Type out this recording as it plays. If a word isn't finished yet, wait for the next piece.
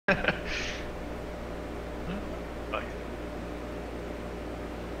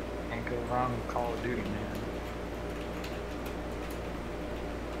Call of Duty, man.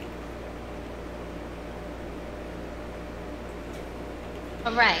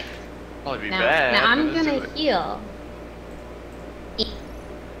 Alright. Probably be Now, bad. now I'm but let's gonna do it. heal.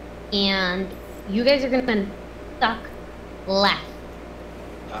 And you guys are gonna spend stuck left.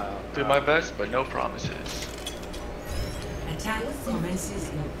 Do my best, but no promises. Attack commences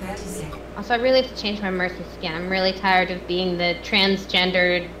in 30 seconds. Also, I really have to change my Mercy skin. I'm really tired of being the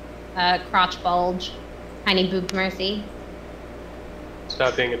transgendered, crotch bulge, tiny boobed Mercy.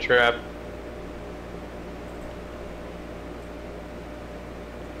 Stop being a trap.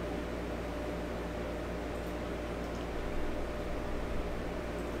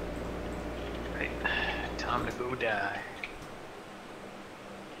 Right. Time to go die.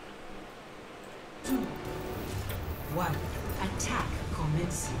 2, 1. Attack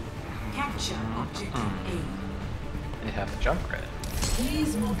commencing. Capture objective A. They have a Junkrat.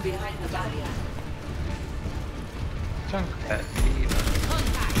 Please move behind the barrier. Junkrat.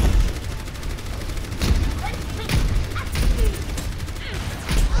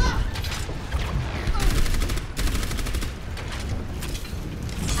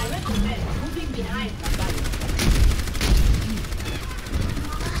 I recommend moving behind the barrier.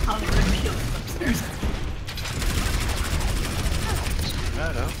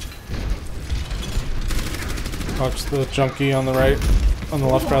 Watch the junkie on the right, on the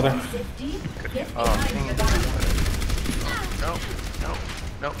left rather. Oh, dang it. No, no,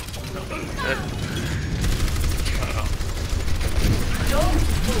 no, no. Good. Uh-oh.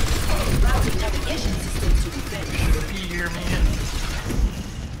 Should be here, man.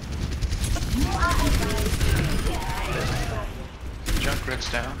 Junkrat's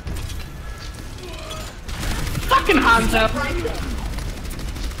down. Fucking Hanzo!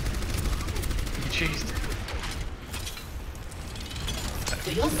 He cheesed.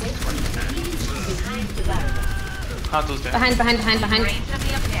 Hanzo's down. Behind. Is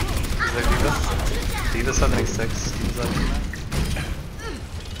that Diva? Diva 76. Diva's up there.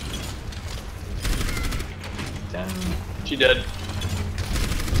 Down. She dead.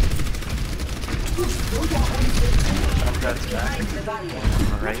 Junkrat's back. On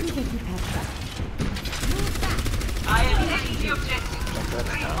the right. I am taking the objective.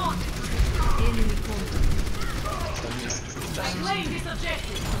 Junkrat's down. Claim this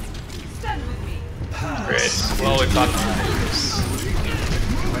objective. Stand with me. Great. Well, we caught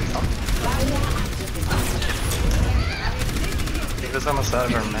Diva's almost out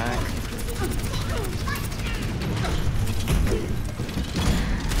of her mag.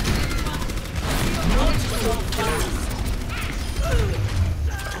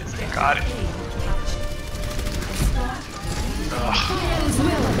 Got it. Ugh.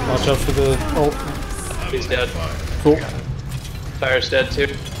 Watch out for the ult. He's dead. Cool. Fire's dead too.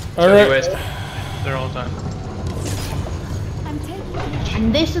 Alright. Anyways, they're all done.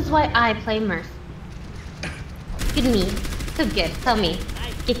 And this is why I play Mercy. Good me. So good. Tell me.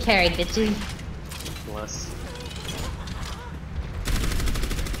 Get carried, bitches. Bless.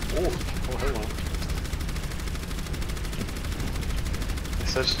 Oh, hello. They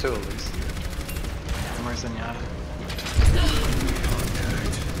switched too, at least. Where's Zenyatta?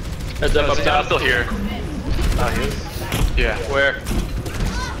 Heads up, up Zenyatta's top. still here. Oh, he is? Yeah. Where?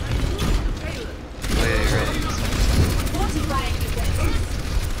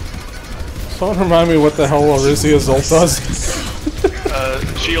 Someone remind me what the hell Arizia's ult does.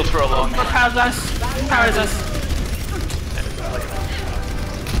 Shield for a long time. Powers us. Powers us.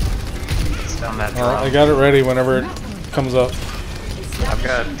 It's down that I drop. got it ready whenever it comes up. I've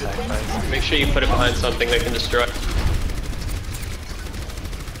got attack fights. Make sure you put it behind something that can destroy.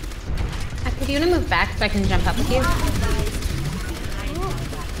 Do you want to move back so I can jump up with you?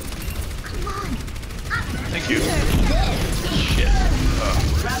 Thank you. Shit.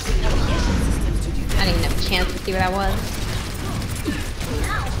 I didn't even have a chance to see what that was.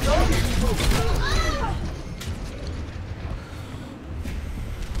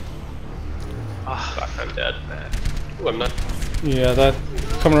 Fuck, I'm dead. Ooh, I'm not. Yeah, that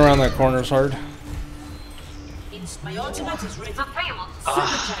coming around that corner is hard. My ultimate is ready.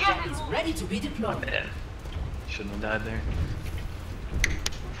 Supercharger is ready to be deployed. Man. Shouldn't have died there.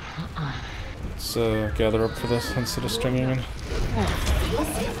 Let's gather up for this instead of stringing in.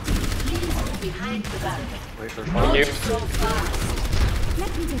 Behind the barrier. Wait for Thank you.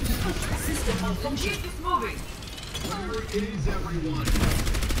 System malfunction. Keep this moving.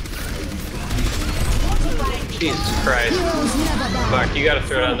 Jesus Christ. Fuck, you gotta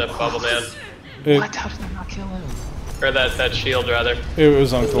throw down that bubble, man. What? How did that not kill him? Or that shield, rather. It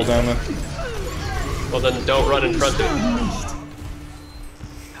was on cooldown then. Well, then don't run in front of it.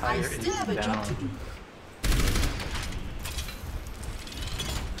 Tire is still have a job to down. do.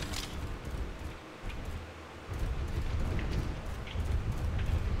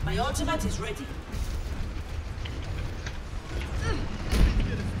 My ultimate is ready.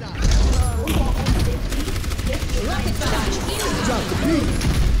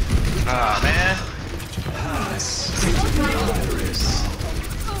 Ah, man.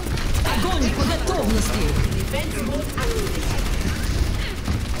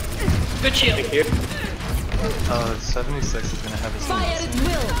 Good shield. Thank you. 76 is gonna have his own soon,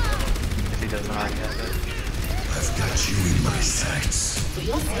 if he doesn't already have it. I've got you in my sights. For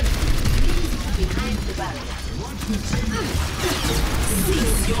your sake, please move behind the barrier.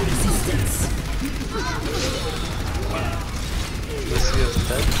 Cease your resistance. Lucia's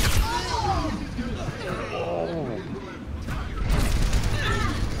dead.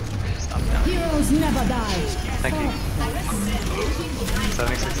 Stop down. Heroes never die. Thank you.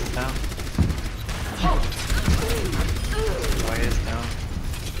 76 is down. Why is down?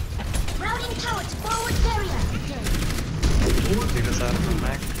 Routing towards forward barrier. Take us out of the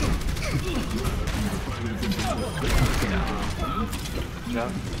mech. Good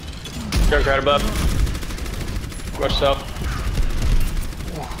job. Junk right above. Watch yourself.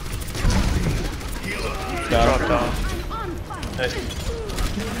 Dropped off. Nice.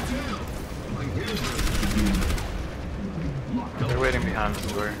 They're waiting behind the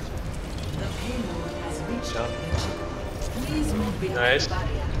door. Good job. Nice. Oh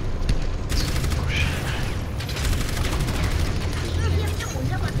shit.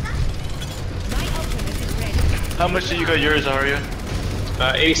 How much did you got yours, Arya?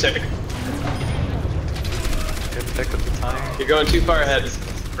 82nd. Good pick up the tire. You're going too far ahead,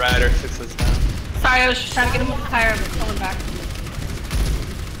 Rider. 6 is down. Sorry, I was just trying to get him with the tire, but pulling back.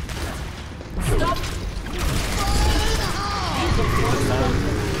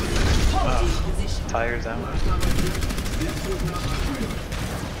 Tires out.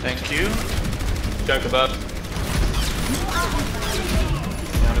 Thank you. Junk above.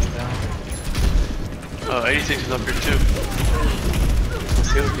 Down is down. Oh, 86 is up here too. Let's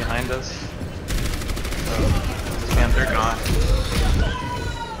see what's behind us. Oh, man, they're gone.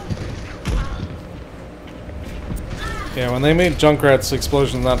 Yeah, when they made Junkrat's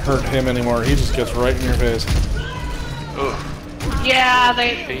explosion not hurt him anymore, he just gets right in your face. Oh, Yeah,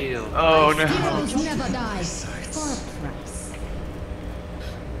 they. fail. Oh no. Heroes never die. For a price.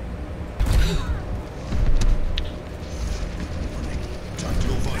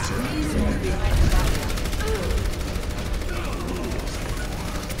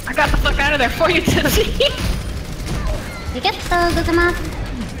 I got the fuck out of there for you, Tizzy. You get those, Uzuma.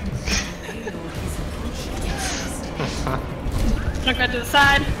 Junk right to the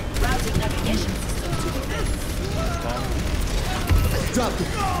side.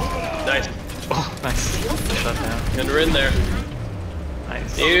 Nice. Oh, nice. Shut down. And we're in there.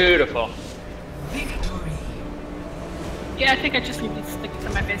 Nice. Beautiful. Yeah, I think I just need to stick to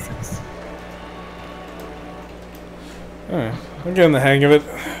my basics. Alright, I'm getting the hang of it.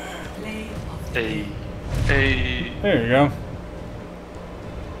 Hey. Hey. There you go.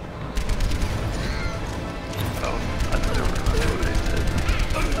 Oh, I thought they were gonna do what I did.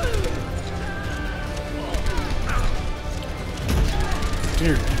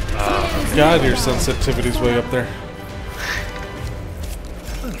 Dear God, your sensitivity's way up there.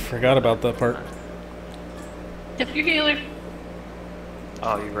 Forgot about that part. Tip your healer.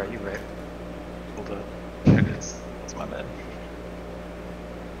 Oh, you're right, you're right. Hold up. There it is. That's my bad.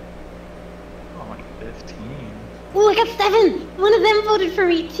 Oh, like 15. Ooh, I got 7! One of them voted for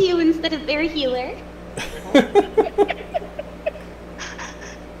me too instead of their healer.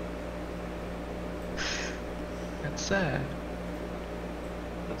 That's sad.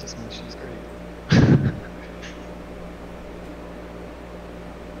 That just means she's great.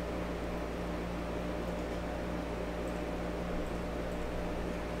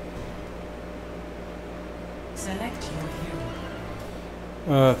 Select your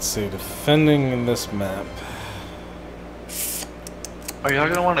hero. Let's see, defending in this map. Are y'all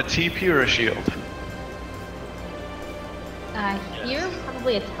gonna want a TP or a shield? Here,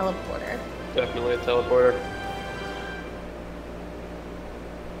 probably a teleporter. Definitely a teleporter.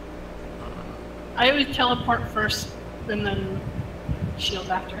 I always teleport first, and then shield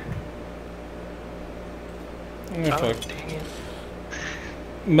after. Okay. dang it.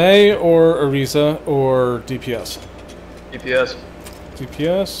 May or Ariza or DPS? DPS.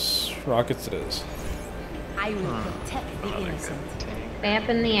 DPS, rockets it is. I will protect the innocent. Stay up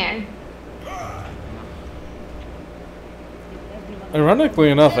in the air. Ironically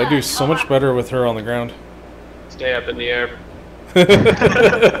enough, I do so much better with her on the ground. Stay up in the air.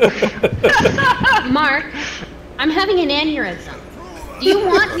 Mark, I'm having an aneurysm. Do you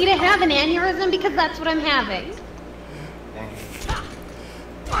want me to have an aneurysm? Because that's what I'm having.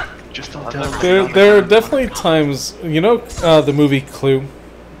 Just don't tell There are definitely times, you know, the movie Clue.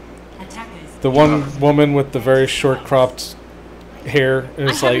 The one woman with the very short cropped hair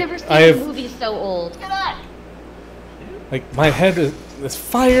is I have like, never seen a movie so old. like my head is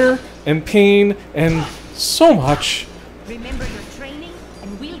fire and pain and so much. Remember your training,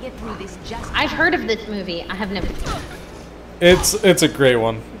 and we'll get through this just. I've heard of this movie. I have never seen it. It's a great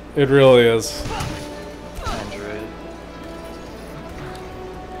one. It really is. Android.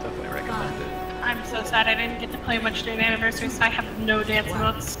 Definitely recommend it. I'm so sad I didn't get to play much during the anniversary, so I have no dance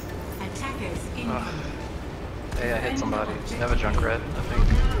moves. Hey, I hit somebody. They have a Junkrat, I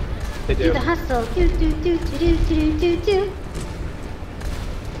think. They Do do. the hustle. Do do do do do do do do.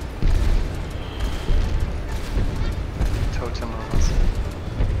 Totem on us.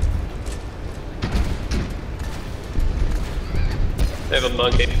 They have a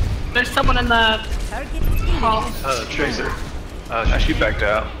monkey. There's someone in the hall. Tracer. She backed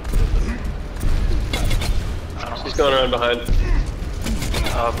out. She's going around behind.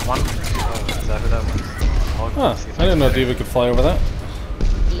 One. Is that who that was? Huh, I didn't know Diva could fly over that.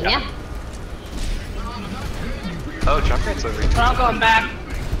 Yeah. Oh, Junkrat's over We're here. all going back.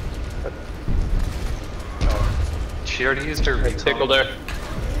 She already used her I recall. tickled her.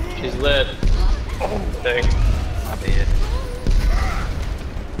 She's lit. Dang. My bad.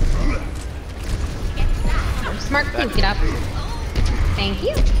 Mark, please get up. Thank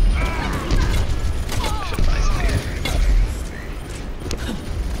you. I should buy some beer.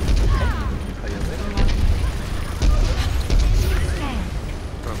 Oh, yeah, later.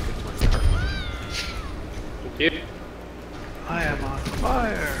 Oh, good towards her. Thank you. I am on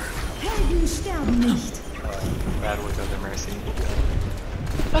fire. Bad with other mercy.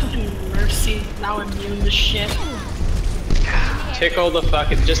 Fucking mercy. Now immune to shit. Tickle the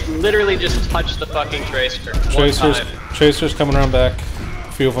fucking. Just literally just touch the fucking tracer. One time. Chasers coming around back.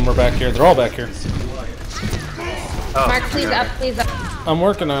 A few of them are back here. They're all back here. Oh, Mark, please up, please up. I'm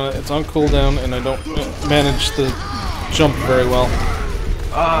working on it. It's on cooldown, and I don't manage the jump very well.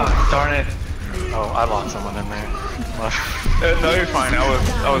 Ah, darn it. Oh, I lost someone in there. No, you're fine.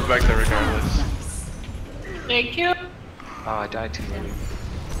 I was back there regardless. Thank you. Oh, I died too late.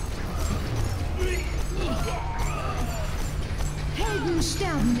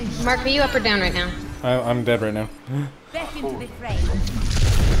 Mark, are you up or down right now? I'm dead right now. Back into the fray.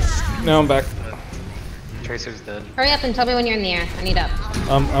 Now I'm back. Tracer's dead. Hurry up and tell me when you're in the air. I need up.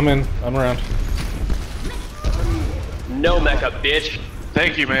 I'm in. I'm around. No mecha, bitch.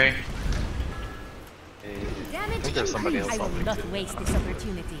 Thank you, May. I think there's somebody else I will on me not too. waste this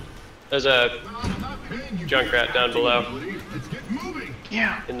opportunity. There's a Junkrat down below.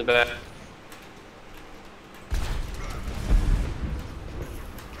 Yeah. In the back.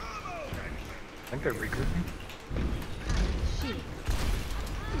 I think they're regrouping.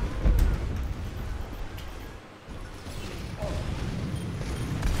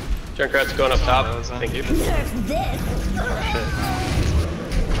 Junkrat's going up top. Thank you.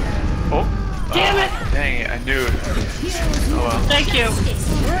 Oh. Damn it! Dang it, I knew it. Oh well. Thank you.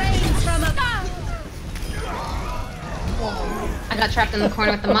 I got trapped in the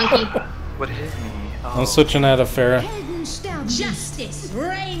corner with the monkey. What hit me? Oh. I'm switching out of Farah. Justice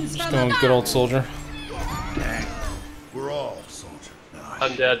reigns Just from going good old soldier. Dang. We're all soldiers now.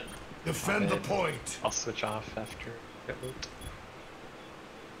 I'm dead. Defend the point. I'll switch off after get loot.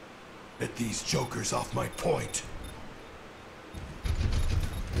 Get these jokers off my point.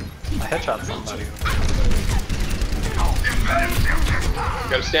 I headshot somebody.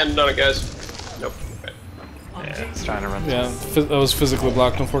 Gotta stand on it, guys. Nope. Okay. Yeah, it's trying to run. Yeah, I was physically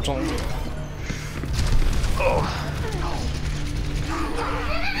blocked, unfortunately.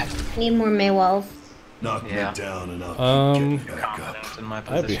 Need more Maywalls. Knock Yeah. me down and I'll keep getting back up. Confidence in my I'd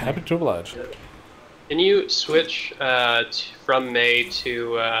position. be happy to oblige. Can you switch from May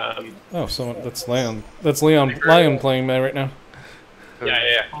to Oh, someone that's Leon. That's Lion playing May right now.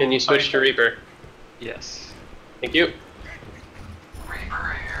 yeah. Can you switch to Reaper? Yes. Thank you.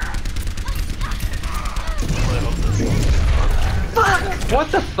 What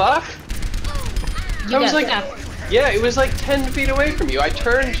the fuck? You I was got like, stuff. yeah, it was like 10 feet away from you. I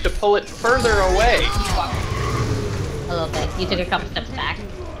turned to pull it further away. A little bit. You took a couple steps back.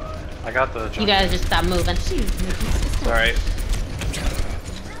 I got the. You guys just stop moving. Alright.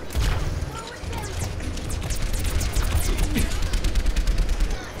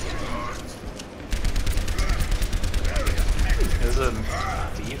 There's a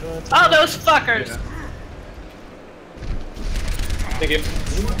diva. Oh, those fuckers! Thank you.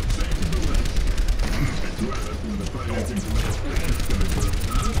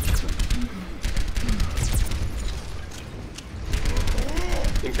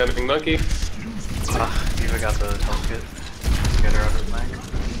 Incoming monkey. Eva got the health kit. Get her out of the bank.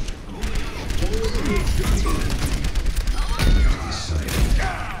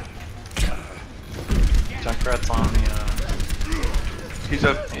 Junkrat's on the, he's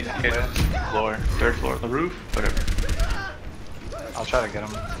floor, third floor, the roof, whatever. I'll try to get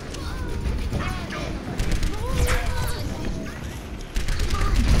him.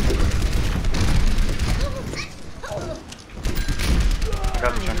 I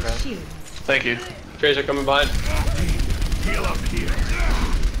got the Junkrat. Thank you. Tracer coming behind. Heal up here.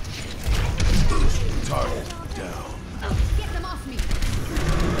 Target down. Get them off me.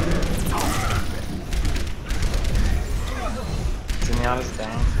 Zenyatta's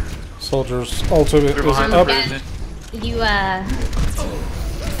down. Soldier's ultimate is behind up. the prison. You are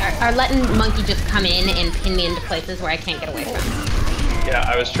letting Monkey just come in and pin me into places where I can't get away from. Yeah,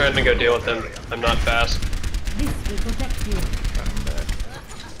 I was trying to go deal with him. I'm not fast. This will protect you.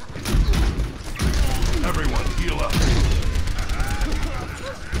 Everyone, heal up.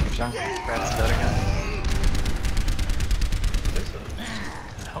 Junkrat's dead again. There's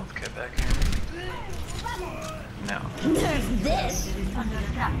a health kit back here. No. There's this.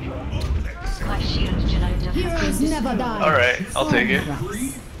 My shield generator. Heroes never die. Alright, I'll take it.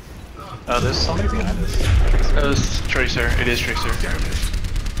 There's somebody behind us. It's Tracer. It is Tracer.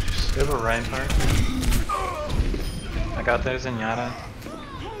 We have a Reinhardt. I got those Zenyatta.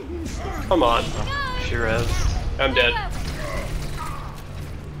 Come on. She res. I'm dead.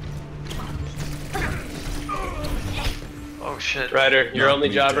 Oh shit. Ryder, your only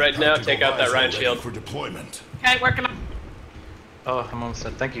job right now, take out that Ryan shield. For deployment. Okay, working on. Oh, I'm almost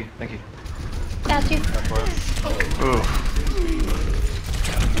dead. Thank you. Thank you. Got you. Ooh.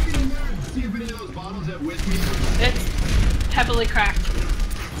 It's heavily cracked.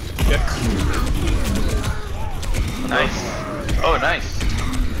 Yep. Nice. Oh, nice.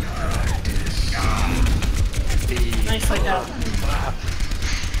 Nicely done.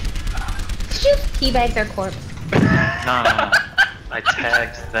 Did you teabag their corpse? No. I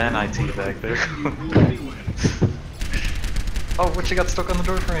tagged, then I teabagged there. Oh, what, she got stuck on the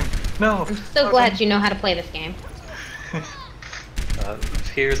door frame. No. I'm so glad you know how to play this game.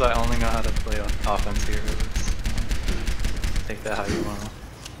 Here's I only know how to play offense here. Take that how you want.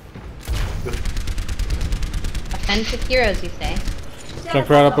 Offensive heroes, you say? Jump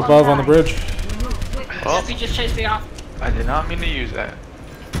right up above on the bridge. Oh, He just chased me off. I did not mean to use that.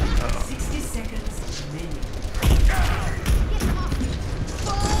 60 seconds remaining.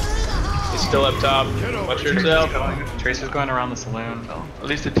 He's still up top. Watch yourself. Tracer's going around the saloon. Oh, at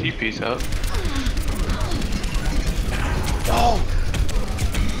least the TP's up. Oh!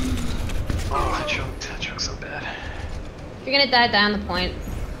 Oh, I choked so bad. You're gonna die down the point.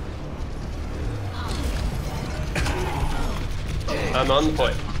 I'm on the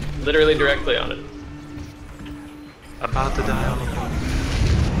point. Literally directly on it. About to die on the point.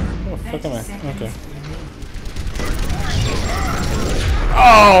 Oh, fuck am I? Okay.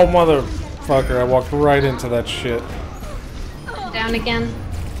 Oh, motherfucker, I walked right into that shit. Down again.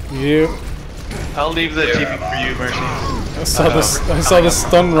 You. I'll leave the TP for you, Mercy. I saw this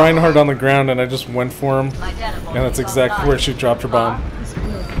stunned Reinhardt on the ground and I just went for him. And that's exactly where she dropped her bomb.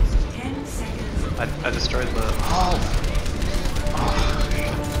 10 seconds. I destroyed the... Oh!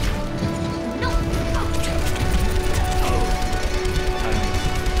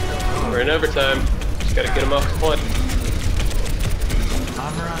 We're in overtime. Just gotta get him off the point.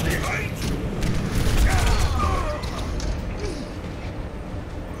 I'm running.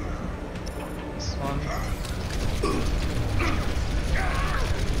 This one.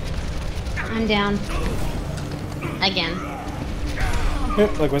 I'm down. Again.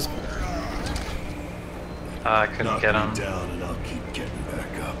 Yep, likewise. I couldn't get him. Down and I'll keep getting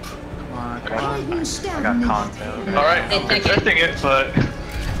back up. Come on. I got contact. They Alright, I'm took it. protecting it, but...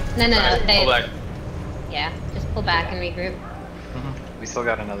 No, Alright, they... pull back. Yeah, just pull back and regroup. We still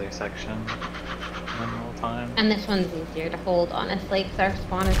got another section. One more time. And this one's easier to hold, honestly, because our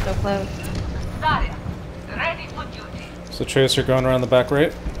spawn is so close. Ready for duty. So Tracer going around the back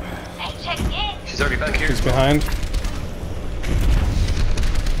right. She's already back here. He's behind.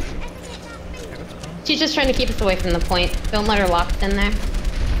 She's just trying to keep us away from the point. Don't let her lock us in there.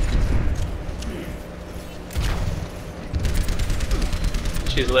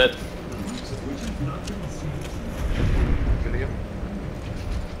 She's lit.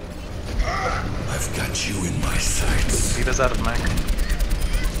 I've got you in my sights. Lead us out of Mac.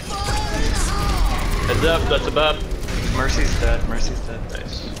 Heads up, that's a buff. Mercy's dead. Mercy's dead.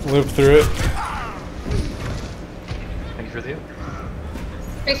 Nice. Live through it. Thank you for the heal.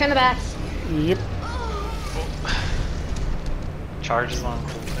 Tracer in the back. Yep. Charge is on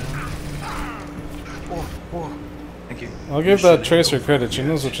cooldown. Whoa. Thank you. I'll give that Tracer credit. She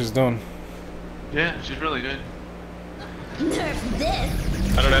knows what she's doing. Yeah, she's really good. Nerf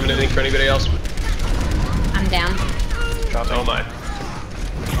this. I don't have anything for anybody else. I'm down. Oh my.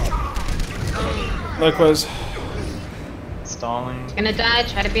 Likewise. Stalling. Gonna die.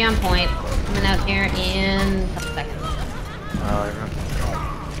 Try to be on point. Coming out here in a couple seconds.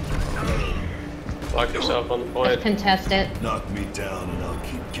 Lock yourself on the Let's point. contest it. Knock me down and I'll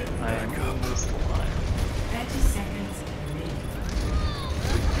keep getting back up. 30 seconds remaining.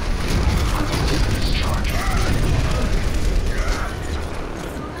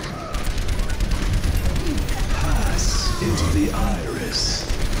 Pass into the iris.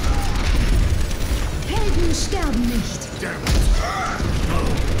 Helden sterben nicht. Damn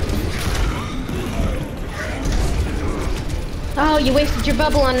Oh, you wasted your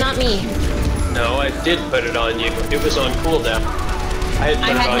bubble on not me. No, I did put it on you. It was on cooldown. I had put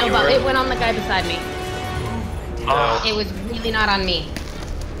I it had on no you. bubble. earlier. It went on the guy beside me. Oh. It was really not on me.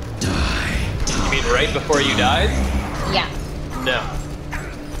 You mean right before you died? Yeah. No.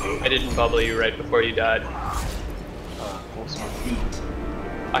 I didn't bubble you right before you died.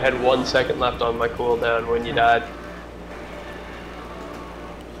 I had 1 second left on my cooldown when you died.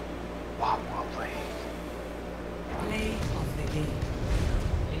 Wow, well played. Play of the game.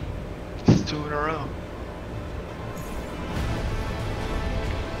 Just 2 in a row.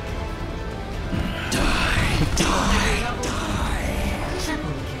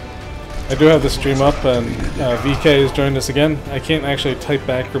 I do have the stream up, and VK has joined us again. I can't actually type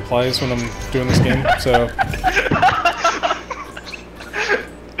back replies when I'm doing this game, so...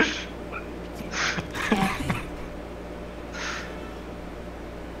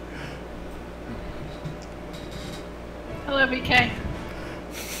 Hello, VK.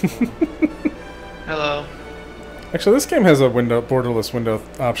 Hello. Actually, this game has a window, borderless window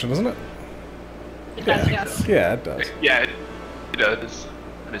option, doesn't it? It does, yes. Yeah, it does. Yeah, it does.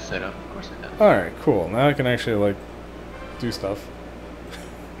 It is set up. Of course it does. Alright, cool. Now I can actually, like, do stuff.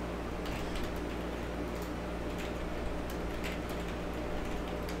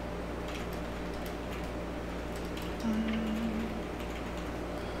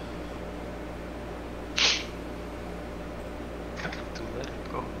 To let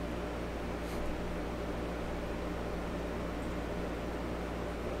it go.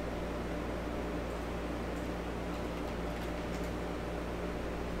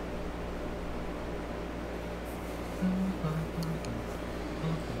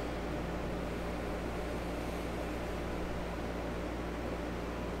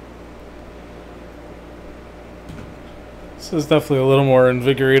 This is definitely a little more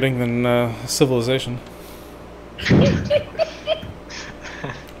invigorating than Civilization.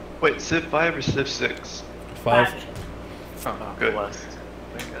 Wait, Civ 5 or Civ 6? 5. Oh, Good. blessed.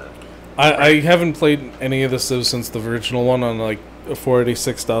 Thank God. I haven't played any of the Civs since the original one on, like, a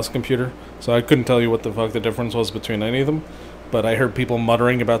 486 DOS computer, so I couldn't tell you what the fuck the difference was between any of them. But I heard people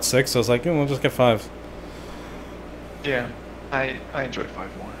muttering about 6, so I was like, we'll just get 5. Yeah, I enjoyed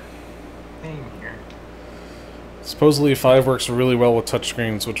 5 more. Same here. Supposedly 5 works really well with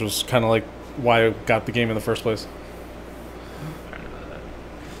touchscreens, which was kind of like why I got the game in the first place.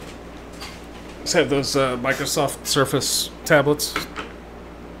 Just have those Microsoft Surface tablets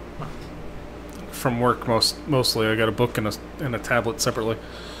from work mostly. I got a book and a tablet separately,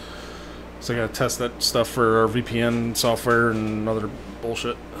 so I gotta test that stuff for our VPN software and other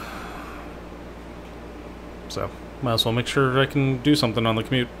bullshit. So might as well make sure I can do something on the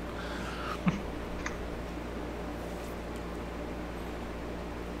commute.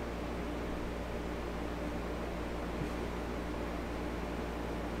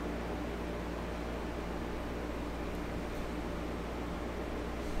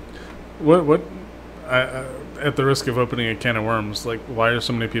 What? At the risk of opening a can of worms, like, why are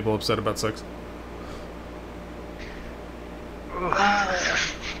so many people upset about 6?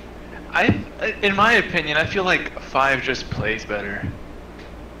 In my opinion, I feel like 5 just plays better.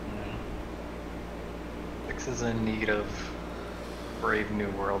 6 is in need of Brave New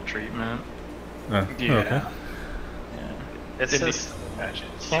World treatment. Yeah. Okay. Yeah. It's It just needs-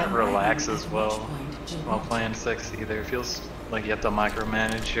 you can't relax as well while playing 6 either. It feels like you have to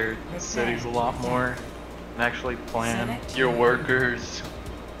micromanage your cities a lot more and actually plan Your workers.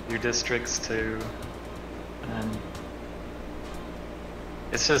 your districts too. And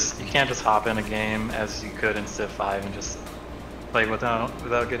it's just, you can't just hop in a game as you could in Civ 5 and just play without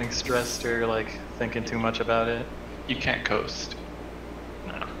getting stressed or like thinking too much about it. you can't coast.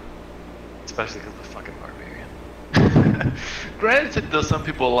 No. Especially because of the fucking barbarian. Granted, though, some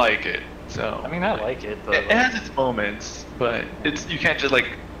people like it. So I mean, I like it, but it has its moments, but you can't just like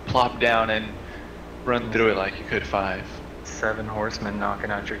plop down and run through it like you could 5. 7 horsemen knocking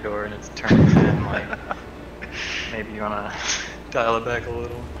out your door and it's turn 10. Like, maybe you wanna dial it back a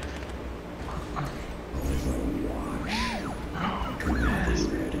little.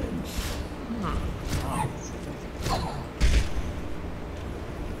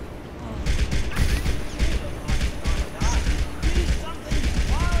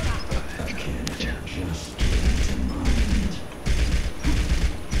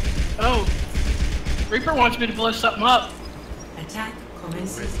 Oh, Reaper wants me to blow something up. Attack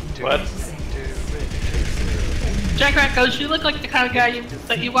commences in What? 20 seconds. Jackrat goes, "You look like the kind of guy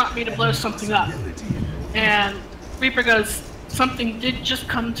that you want me to blow something up." And Reaper goes, "Something did just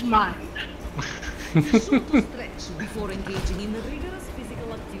come to mind." Before engaging in rigorous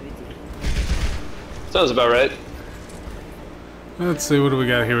physical activity. Sounds about right. Let's see, what do we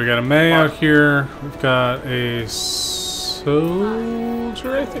got here? We got a May out here. We've got a soldier,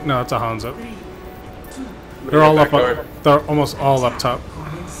 I think. No, it's a Hanzo. They're all up. They're almost all up top.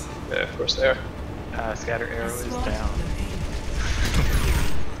 Yeah, of course they are. Scatter arrow is down.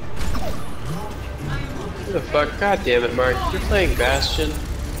 Who the fuck? God damn it, Mark. You're playing Bastion?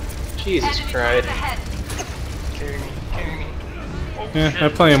 Jesus Christ. Carry me, carry me. Yeah, I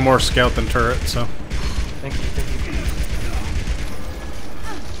play him more scout than turret, so. Thank you, thank you.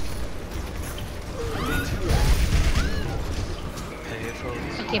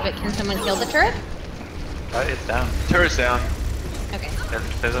 Okay, but can someone kill the turret? It's down. Turret's down. Okay.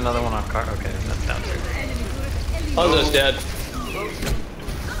 There's another one on cart. Okay, that's down too. Hanzo's dead.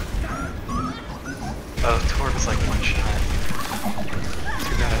 Oh, Torb is like one shot.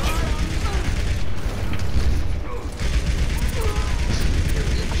 Too bad.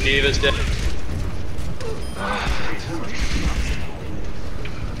 Diva's dead.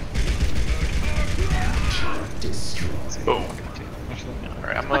 Boom.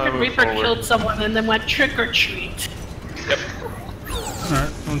 Alright, I'm gonna Fucking move Reaper forward. killed someone and then went trick or treat. Yep.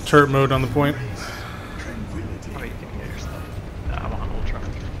 Alright, I'm turret mode on the point. Oh, you can get your stuff. Nah, I'm on Ultra.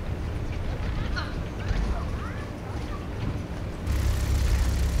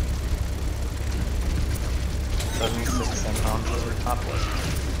 76 and on over top left.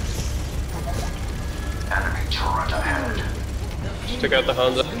 Enemy turret ahead. Just took out the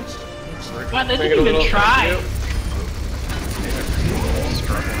Hanzo. Wow, they Bring didn't it a even little- try.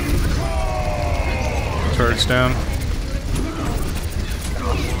 Turret's down.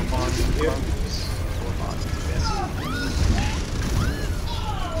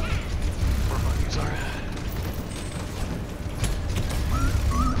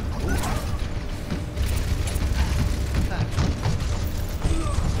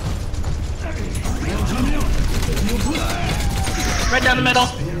 Right down the middle.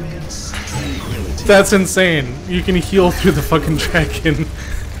 That's insane. You can heal through the fucking dragon.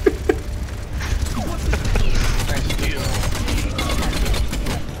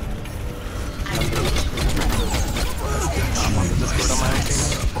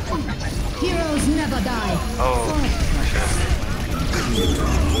 Heroes never die.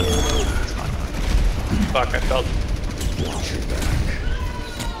 Fuck, I felt.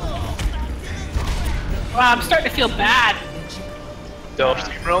 Wow, I'm starting to feel bad. Don't.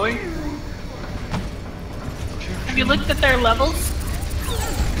 Keep rolling. Have you looked at their levels?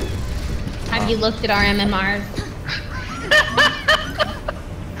 Have you looked at our MMRs?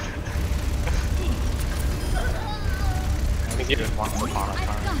 I think it once upon a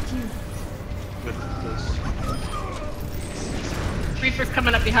time. Reaper's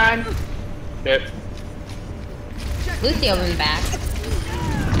coming up behind. Yep. Lucio in the back.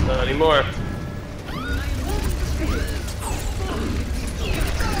 Not anymore.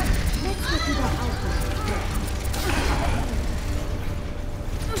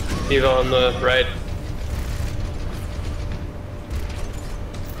 Diva on the right.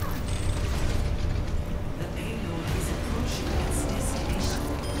 The payload is approaching its destination.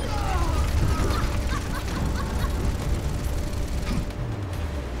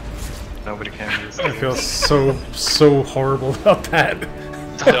 Nobody can use I feel so horrible about that.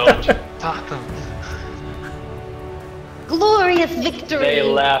 Don't. Talk them. Glorious victory! They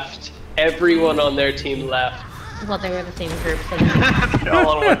left. Everyone on their team left. Well, they were the same group, so They're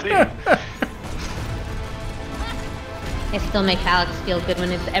all on one team. it still makes Alex feel good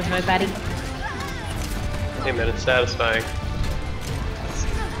when it's everybody. Hey man, it's satisfying.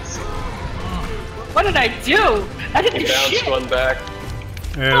 What did I do? I didn't He do bounced shit. one back.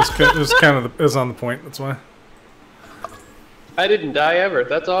 Yeah, it was kind of it was on the point. That's why. I didn't die ever.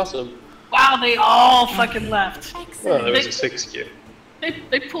 That's awesome. Wow, they all fucking left. Well, there was a 6 queue.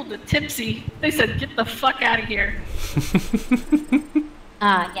 They pulled the tipsy. They said, "Get the fuck out of here."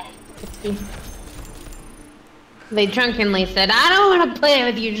 Yes. Tipsy. They drunkenly said, "I don't want to play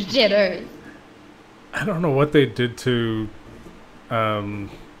with you jitters." I don't know what they did to the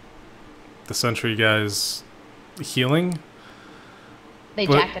Sentry guy's healing. They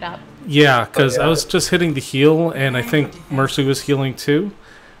jacked it up. Yeah, because I was just hitting the heal, and I think Mercy was healing too.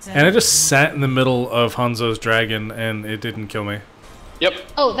 And I just sat in the middle of Hanzo's dragon, and it didn't kill me. Yep.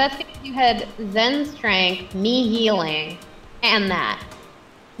 Oh, that's because you had Zen Strength, me healing, and that.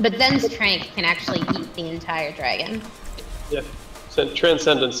 But Zen Strength can actually eat the entire dragon. Yeah. So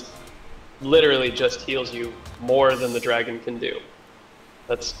Transcendence literally just heals you more than the dragon can do.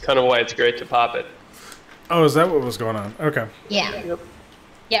 That's kind of why it's great to pop it. Oh, is that what was going on? Okay. Yeah. Yep.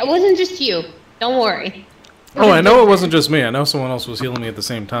 Yeah, it wasn't just you. Don't worry. Oh, I know it wasn't just me. I know someone else was healing me at the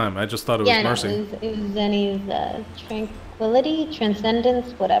same time. I just thought it was Mercy. No, it was Zenny's tranquility,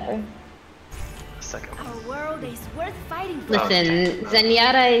 transcendence, whatever. Second. Our world is worth fighting for. Listen,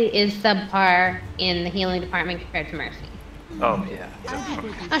 Zenyatta is subpar in the healing department compared to Mercy. Oh, yeah.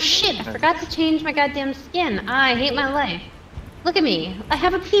 Oh shit, I forgot to change my goddamn skin. I hate my life. Look at me. I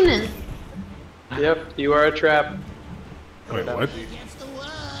have a penis. Yep, you are a trap. Wait, what?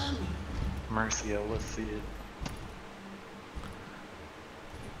 Mercy, let's see it.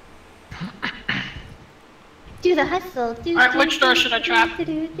 Do the hustle. Do, Alright, which door should I trap?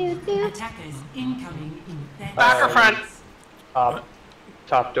 Attackers incoming in 30 Back or front?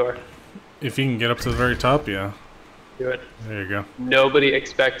 Top door. If you can get up to the very top, yeah. Do it. There you go. Nobody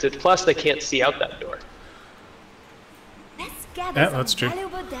expects it. Plus, they can't see out that door. Let's gather That's true.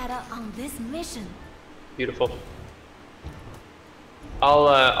 valuable data on this mission. Beautiful.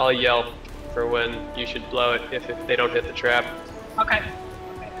 I'll yell for when you should blow it if they don't hit the trap. Okay.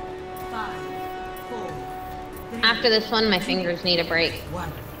 5, 4, 3, After this one, my fingers need a break.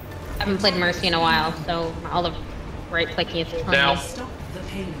 1. I haven't played Mercy in a while, so all the right clicking is killing Now. me. Stop the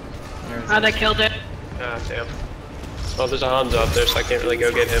pain. Oh, they killed it. Ah, damn. Well, there's a Hanzo up there, so I can't really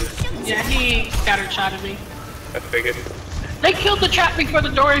go get him. Yeah, he scattershotted me. I figured. They killed the trap before the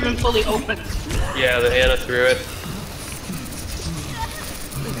door even fully opened. Yeah, the Hannah threw it.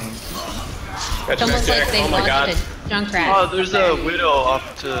 It's Gotcha almost back like there. they Oh my god. launched a Junkrat. Oh, there's a widow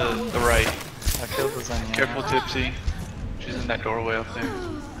off to the right. I killed the Zenyatta. Careful, Tipsy. She's in that doorway up there.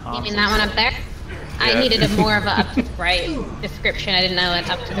 You mean that one up there? I Yeah. needed a more of a up to the right description. I didn't know what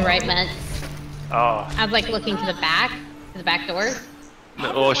up to the right meant. Oh. I was like looking to the back doors.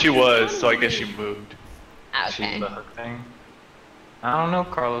 No, well, she was, so I guess she moved. Okay. She's the hook thing. I don't know,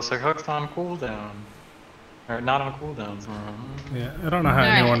 Carlos. Her hook's on cooldown. Or not on cooldown, so... Yeah, I don't know how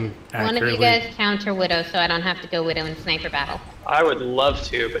Alright. anyone One accurately... of you guys counter Widow so I don't have to go Widow in sniper battle. I would love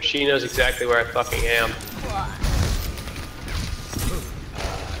to, but she knows exactly where I fucking am.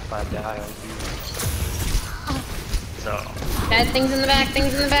 If I die, I'll do. So... Guys, things in the back,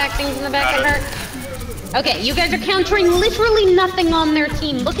 things in the back, things in the back that hurt. Okay, you guys are countering literally nothing on their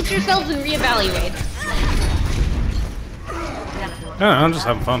team. Look at yourselves and reevaluate. No, I'm just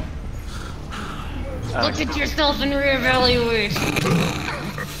having fun. Look at yourself and reevaluate.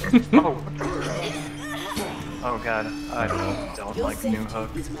 Oh, oh god, I don't like new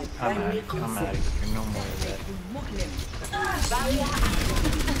hooks. I'm out of here. No more of that.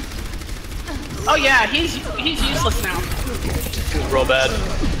 Oh yeah, he's useless now. Real bad.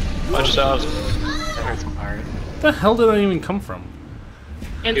 Bunch of stops. That hurts my heart. Where the hell did I even come from?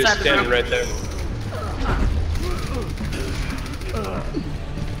 He was Inside the standing room. right there.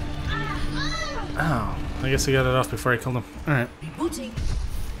 Oh, I guess I got it off before I killed him. Alright. Rebooting.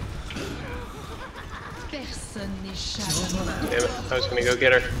 Damn it, I was gonna go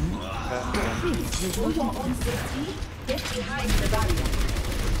get her.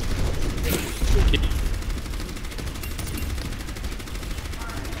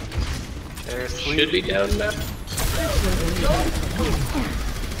 There's Should be down now.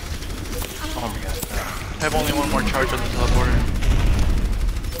 Oh my god. I have only one more charge on the teleporter.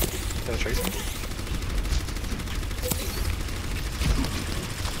 Is that a Tracer?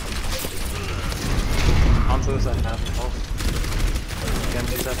 Hanzo's at half health.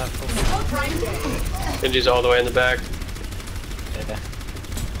 Genji's at half health. Genji's all the way in the back. Yeah.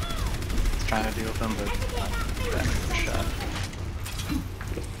 Just trying to deal with them, but back for a shot.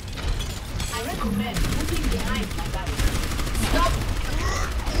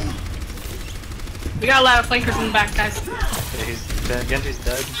 We got a lot of flankers in the back, guys. Yeah, he's dead. Genji's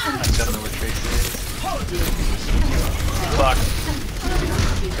dead. I don't know where Tracer is. Fuck.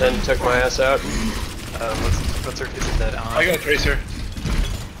 Then took my ass out. What's her is it dead? I got a tracer.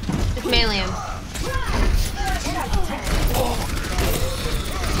 Just melee him.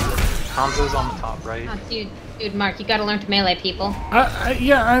 Hanzo's on the top right. Oh, dude, Mark, you gotta learn to melee people.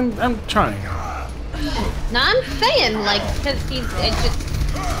 Yeah, I'm trying. No, I'm saying, like, because it's just,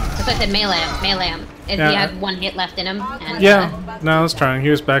 as I said, melee him. If Yeah. he had one hit left in him. And, Yeah, no, I was trying. He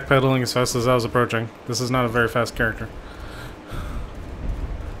was backpedaling as fast as I was approaching. This is not a very fast character.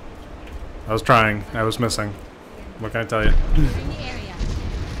 I was trying. I was missing. What can I tell you?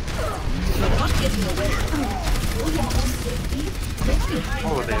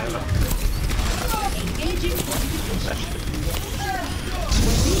 Oh, they have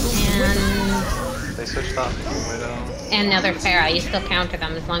And They switched off Widow. and now they're Pharah. You still counter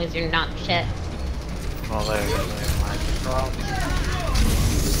them as long as you're not shit. Well, they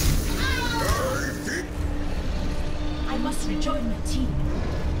I must rejoin my team.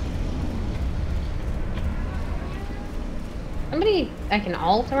 Somebody I can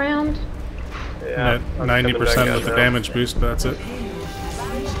alt around? Yeah. I'm 90% coming back with the out now. damage boost, but that's it.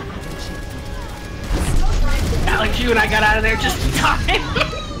 Yeah, like you and I got out of there just in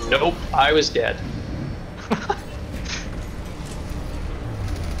time. Nope, I was dead.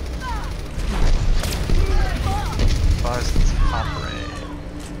 Bars top right.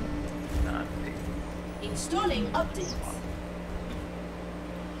 Not Installing updates.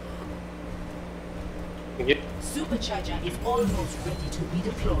 Thank you. Supercharger is almost ready to be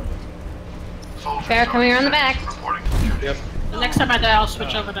deployed. Pharah coming around the back. Yep. The next time I die, I'll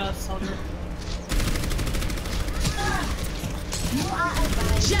switch over to soldier.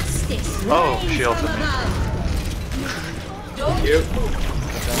 Justice. Oh, she ulted me. Thank you.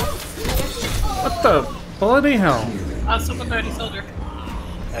 What the bloody hell? I'll super dirty soldier.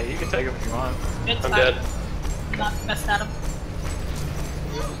 Yeah, you can take him if you want. It's I'm fine. dead. Not the best at him.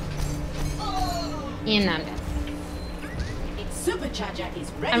 And I'm dead. Supercharger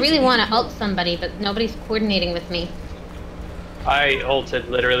is ready. I really to want be to ult somebody, but nobody's coordinating with me. I ulted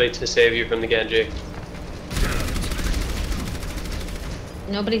literally to save you from the Genji.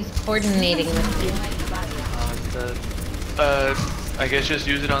 Nobody's coordinating with me. I guess just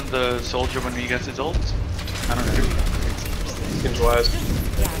use it on the soldier when he gets his ult. I don't know. Seems wise.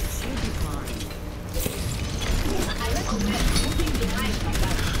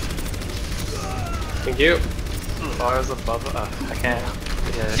 Thank you. Bars above. I can't.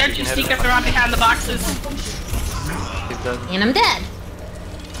 Yeah, Can't you sneak up around behind the boxes? He's dead. And I'm dead.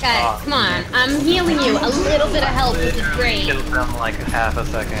 Guys, come on. I'm healing you. A little bit of help would be great. Killed them like half a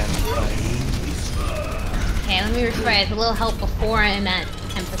second. Okay, let me rephrase. A little help before I'm at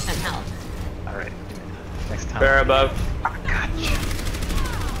 10% health. Alright. Next time. Fair above. Gotcha.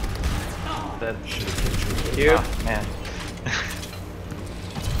 Dead. Thank you. Oh, man.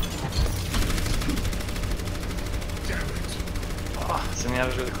 Oh, Zinnia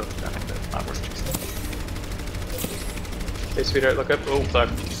was really close to drowning, but not worth choosing. Hey, sweetheart, look up. Oh, fuck.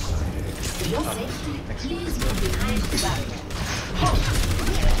 For your safety, please move behind the barrier.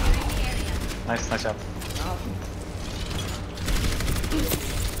 Nice job.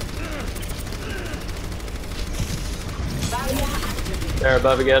 Fair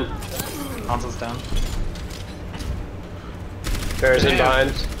above again. Hanzo's down. Fair's in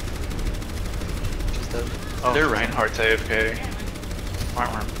behind. She's dead. Oh, They're Reinhardt's AFK. Warm.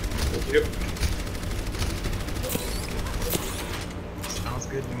 Thank you. Sounds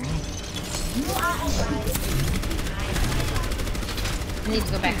good to me. I need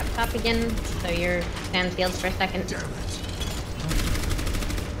to go back up top again, so you're stand fields for a second.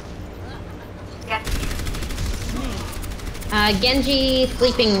 Genji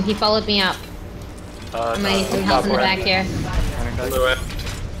sleeping. He followed me up. I might need some help in the back here. On the way.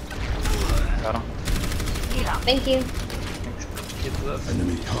 Got him. Thank you. Get to the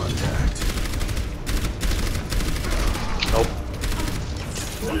Enemy contact. Nope.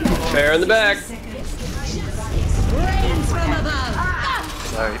 Fair in the back. Rain from above.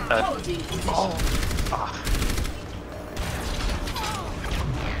 Sorry.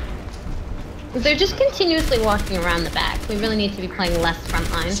 They're just continuously walking around the back. We really need to be playing less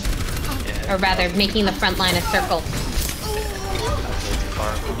frontline. Or rather, making the front line a circle.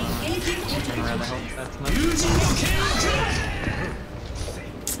 Far from turn around the hill. That's nuts.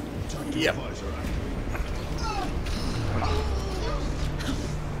 Yep.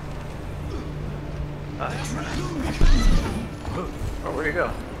 Oh, where'd you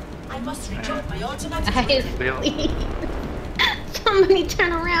go? I must rejoin my automatic. Guys, please. Somebody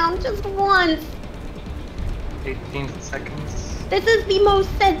turn around just once. 18 seconds. This is the most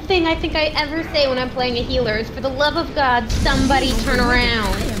said thing I think I ever say when I'm playing a healer is, for the love of God, somebody turn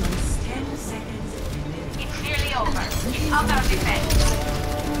around.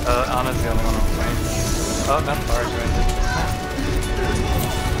 Anna's the only one on point. Oh, not far, right?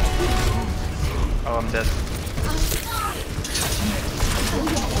 Oh, I'm dead.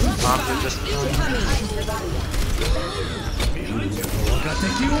 Anna just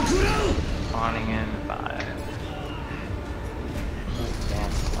spawning in 5.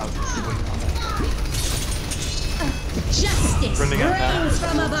 Damn, I was waiting on that. Justice Running out now. reigns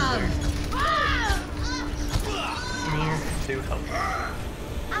from above. Come here to help.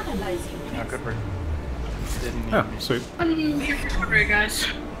 Oh, good work. Didn't need Oh, me. sweet. I'm here for recovery, guys.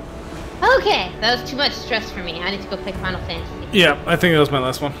 Okay, that was too much stress for me. I need to go play Final Fantasy. Yeah, I think that was my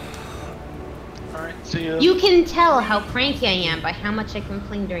last one. Alright, see ya. You can tell how cranky I am by how much I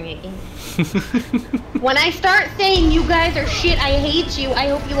complain during a game. When I start saying you guys are shit, I hate you, I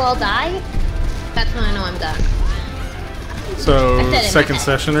hope you all die, that's when I know I'm done. So, I said it in second my head.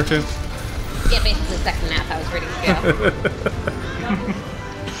 session or two? Yeah, basically the second map I was ready to go.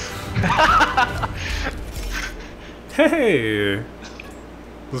 Hey!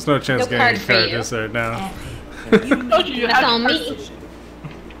 There's no chance No getting card a for card you. this right now. Told you That's on me.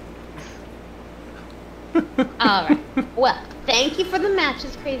 Alright. Well, thank you for the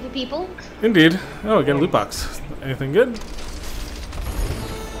matches, crazy people. Indeed. Oh, we got a loot box. Anything good?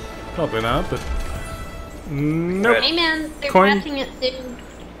 Probably not, but... Nope. Hey man, they're Coin. patching it soon.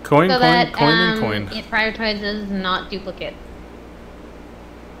 Coin, So coin, that coin, and coin. it prioritizes not duplicate.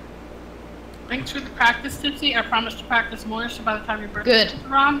 Thanks for the practice, Tipsy. I promise to practice more, so by the time your birthday Good. comes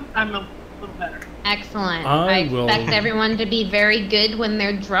around, I'm a little better. Excellent. I I will- expect everyone to be very good when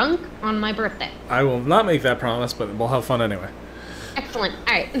they're drunk on my birthday. I will not make that promise, but we'll have fun anyway. Excellent.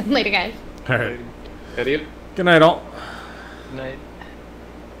 Alright, later guys. Alright. Idiot. Good night, all. Night.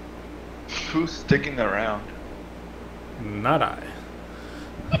 Who's sticking around? Not I.